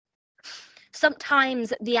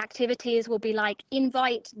sometimes the activities will be like,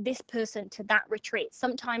 invite this person to that retreat.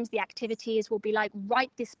 Sometimes the activities will be like,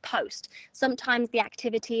 write this post. Sometimes the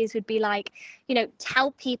activities would be like,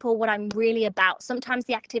 tell people what I'm really about. Sometimes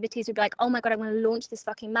the activities would be like, oh my God, I'm going to launch this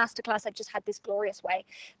fucking masterclass. I've just had this glorious way,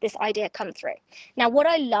 this idea come through. Now, what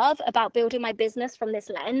I love about building my business from this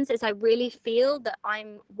lens is I really feel that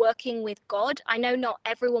I'm working with God. I know not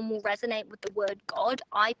everyone will resonate with the word God.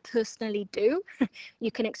 I personally do.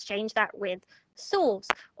 You can exchange that with source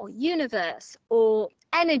or universe or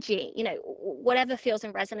energy, whatever feels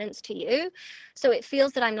in resonance to you. So it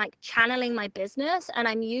feels that I'm like channeling my business and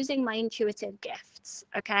I'm using my intuitive gifts.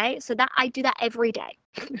 Okay. So that I do that every day,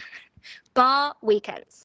 bar weekends.